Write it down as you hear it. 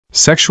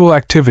Sexual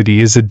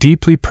activity is a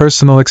deeply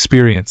personal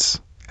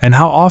experience, and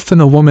how often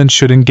a woman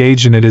should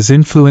engage in it is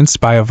influenced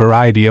by a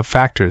variety of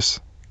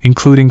factors,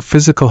 including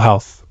physical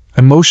health,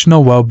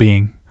 emotional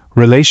well-being,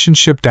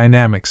 relationship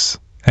dynamics,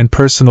 and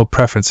personal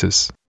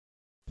preferences.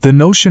 The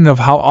notion of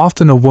how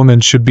often a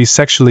woman should be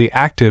sexually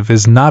active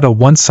is not a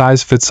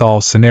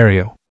one-size-fits-all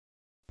scenario.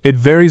 It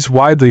varies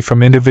widely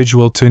from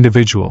individual to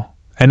individual,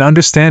 and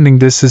understanding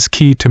this is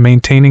key to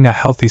maintaining a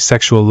healthy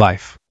sexual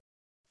life.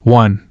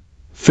 1.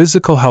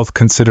 Physical health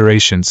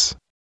considerations.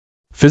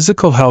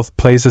 Physical health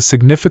plays a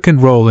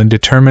significant role in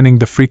determining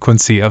the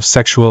frequency of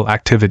sexual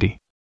activity.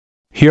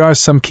 Here are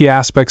some key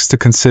aspects to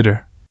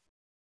consider.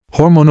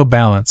 Hormonal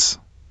balance.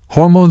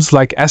 Hormones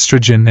like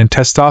estrogen and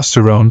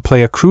testosterone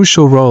play a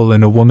crucial role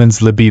in a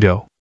woman's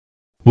libido.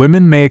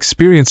 Women may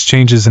experience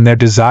changes in their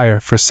desire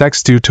for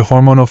sex due to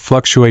hormonal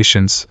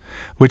fluctuations,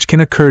 which can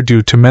occur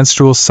due to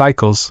menstrual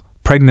cycles,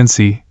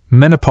 pregnancy,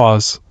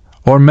 menopause,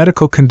 or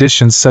medical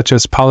conditions such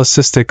as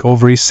polycystic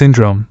ovary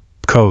syndrome,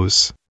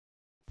 PCOS.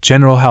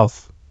 General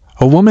health.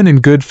 A woman in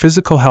good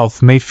physical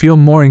health may feel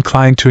more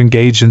inclined to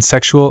engage in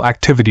sexual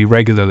activity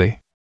regularly.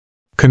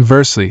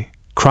 Conversely,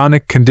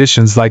 chronic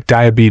conditions like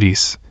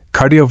diabetes,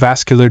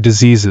 cardiovascular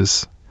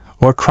diseases,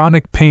 or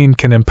chronic pain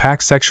can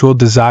impact sexual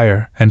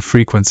desire and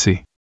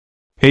frequency.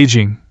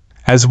 Aging.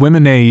 As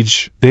women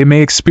age, they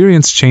may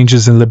experience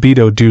changes in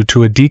libido due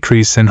to a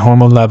decrease in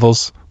hormone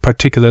levels,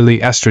 particularly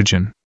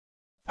estrogen.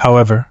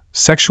 However,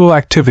 sexual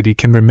activity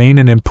can remain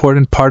an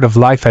important part of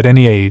life at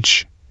any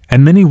age,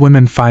 and many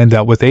women find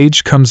that with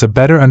age comes a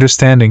better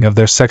understanding of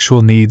their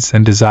sexual needs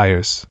and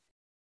desires.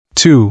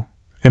 2.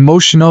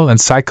 Emotional and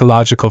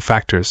psychological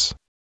factors.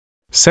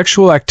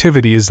 Sexual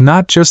activity is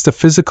not just a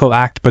physical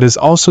act but is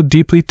also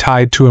deeply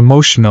tied to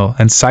emotional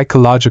and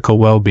psychological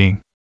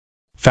well-being.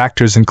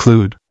 Factors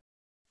include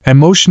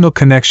emotional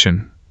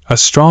connection. A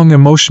strong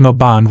emotional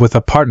bond with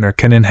a partner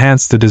can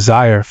enhance the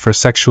desire for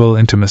sexual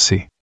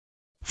intimacy.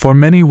 For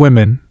many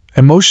women,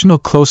 emotional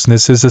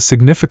closeness is a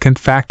significant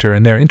factor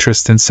in their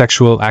interest in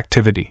sexual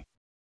activity.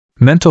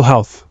 Mental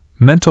health.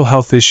 Mental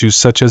health issues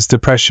such as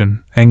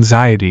depression,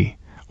 anxiety,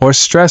 or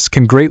stress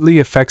can greatly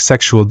affect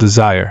sexual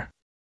desire.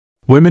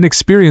 Women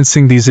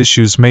experiencing these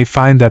issues may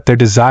find that their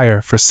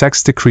desire for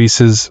sex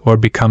decreases or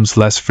becomes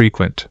less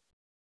frequent.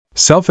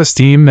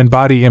 Self-esteem and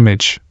body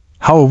image.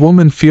 How a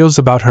woman feels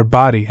about her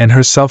body and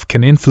herself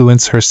can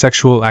influence her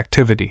sexual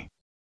activity.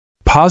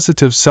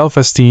 Positive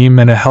self-esteem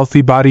and a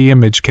healthy body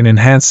image can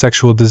enhance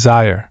sexual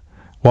desire,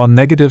 while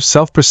negative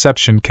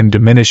self-perception can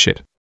diminish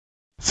it.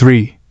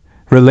 3.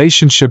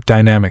 Relationship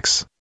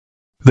dynamics.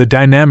 The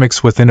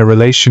dynamics within a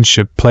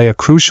relationship play a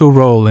crucial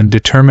role in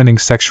determining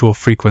sexual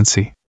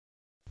frequency.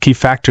 Key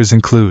factors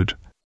include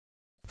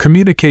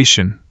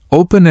communication.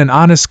 Open and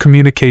honest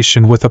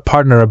communication with a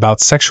partner about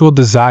sexual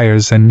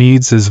desires and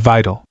needs is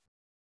vital.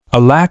 A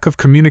lack of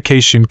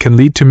communication can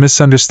lead to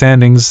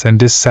misunderstandings and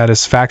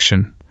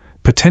dissatisfaction,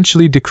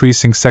 potentially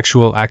decreasing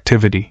sexual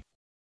activity.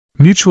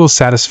 Mutual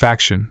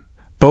satisfaction.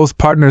 Both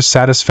partners'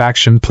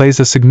 satisfaction plays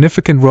a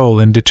significant role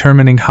in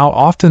determining how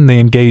often they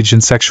engage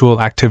in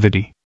sexual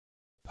activity.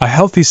 A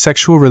healthy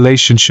sexual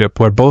relationship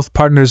where both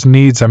partners'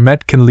 needs are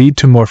met can lead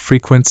to more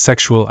frequent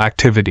sexual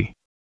activity.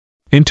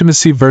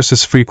 Intimacy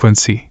versus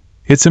frequency.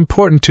 It's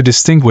important to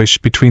distinguish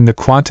between the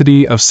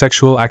quantity of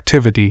sexual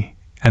activity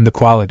and the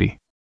quality.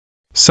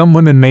 Some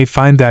women may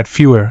find that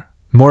fewer,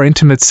 more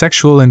intimate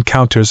sexual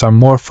encounters are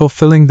more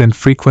fulfilling than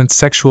frequent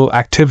sexual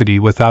activity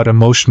without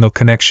emotional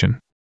connection.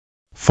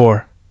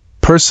 4.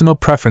 Personal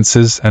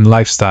preferences and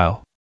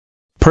lifestyle.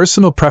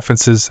 Personal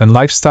preferences and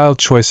lifestyle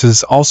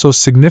choices also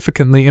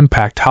significantly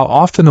impact how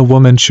often a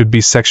woman should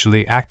be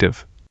sexually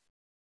active.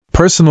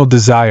 Personal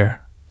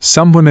desire.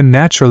 Some women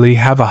naturally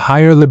have a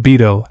higher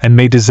libido and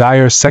may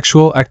desire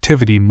sexual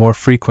activity more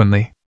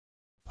frequently.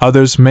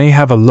 Others may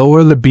have a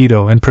lower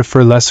libido and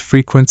prefer less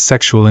frequent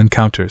sexual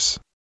encounters.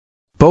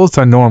 Both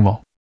are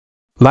normal.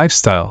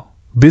 Lifestyle.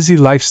 Busy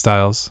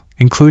lifestyles,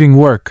 including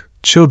work,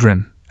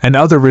 children, and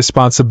other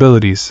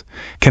responsibilities,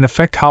 can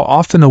affect how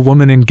often a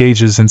woman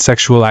engages in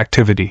sexual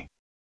activity.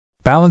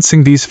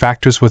 Balancing these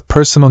factors with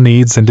personal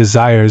needs and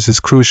desires is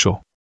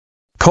crucial.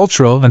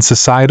 Cultural and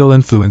societal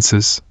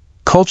influences.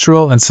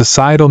 Cultural and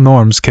societal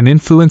norms can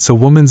influence a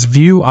woman's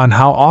view on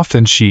how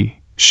often she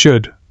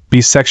should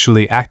be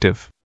sexually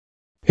active.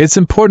 It's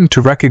important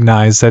to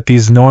recognize that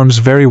these norms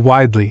vary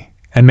widely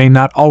and may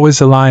not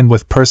always align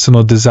with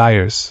personal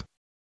desires.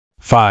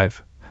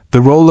 5.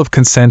 The role of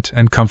consent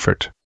and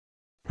comfort.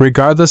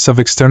 Regardless of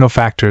external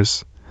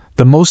factors,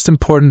 the most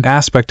important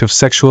aspect of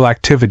sexual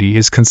activity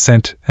is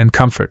consent and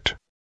comfort.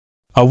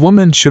 A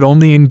woman should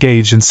only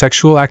engage in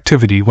sexual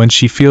activity when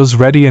she feels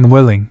ready and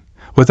willing,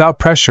 without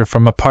pressure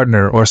from a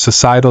partner or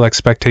societal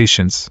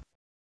expectations.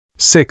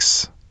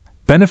 6.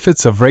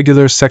 Benefits of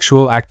regular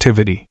sexual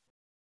activity.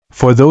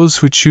 For those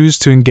who choose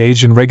to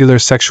engage in regular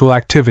sexual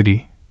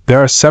activity, there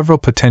are several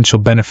potential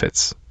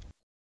benefits.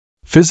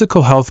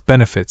 Physical health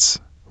benefits.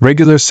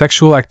 Regular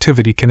sexual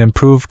activity can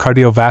improve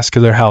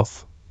cardiovascular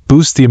health,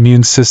 boost the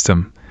immune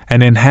system,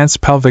 and enhance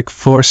pelvic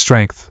floor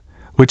strength,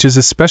 which is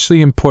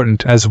especially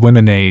important as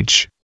women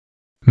age.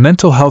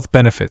 Mental health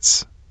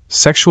benefits.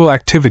 Sexual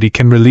activity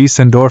can release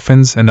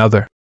endorphins and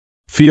other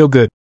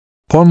feel-good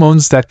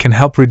hormones that can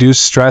help reduce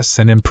stress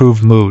and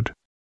improve mood.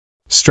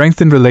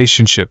 Strengthen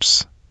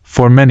relationships.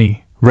 For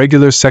many,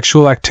 regular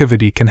sexual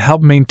activity can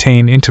help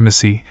maintain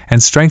intimacy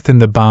and strengthen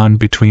the bond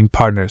between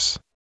partners.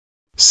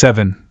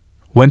 7.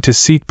 When to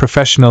seek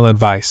professional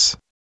advice.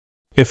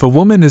 If a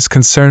woman is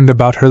concerned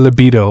about her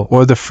libido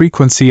or the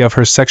frequency of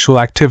her sexual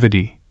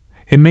activity,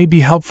 it may be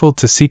helpful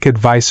to seek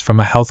advice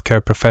from a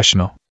healthcare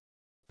professional.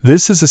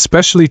 This is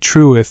especially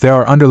true if there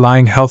are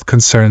underlying health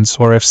concerns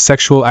or if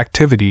sexual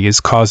activity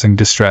is causing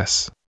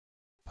distress.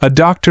 A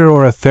doctor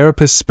or a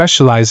therapist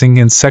specializing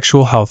in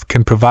sexual health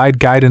can provide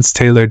guidance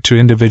tailored to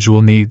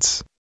individual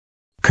needs.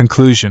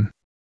 Conclusion.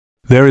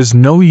 There is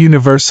no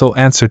universal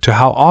answer to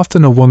how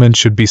often a woman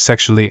should be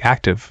sexually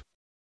active.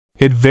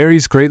 It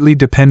varies greatly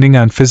depending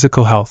on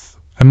physical health,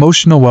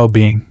 emotional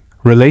well-being,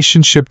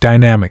 relationship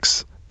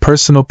dynamics,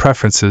 personal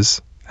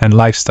preferences, and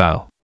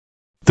lifestyle.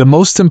 The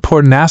most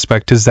important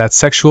aspect is that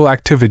sexual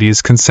activity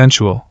is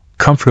consensual,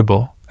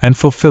 comfortable, and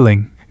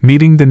fulfilling,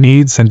 meeting the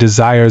needs and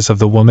desires of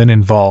the woman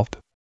involved.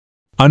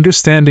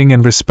 Understanding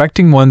and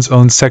respecting one's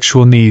own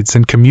sexual needs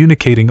and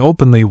communicating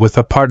openly with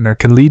a partner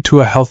can lead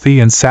to a healthy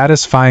and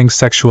satisfying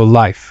sexual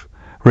life,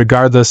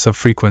 regardless of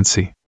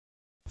frequency.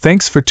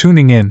 Thanks for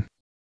tuning in.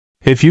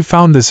 If you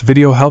found this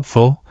video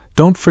helpful,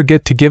 don't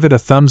forget to give it a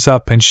thumbs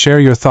up and share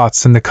your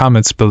thoughts in the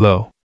comments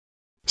below.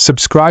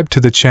 Subscribe to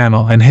the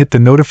channel and hit the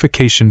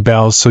notification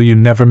bell so you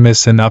never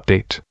miss an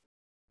update.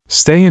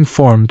 Stay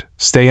informed,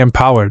 stay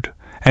empowered,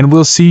 and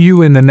we'll see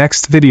you in the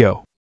next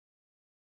video.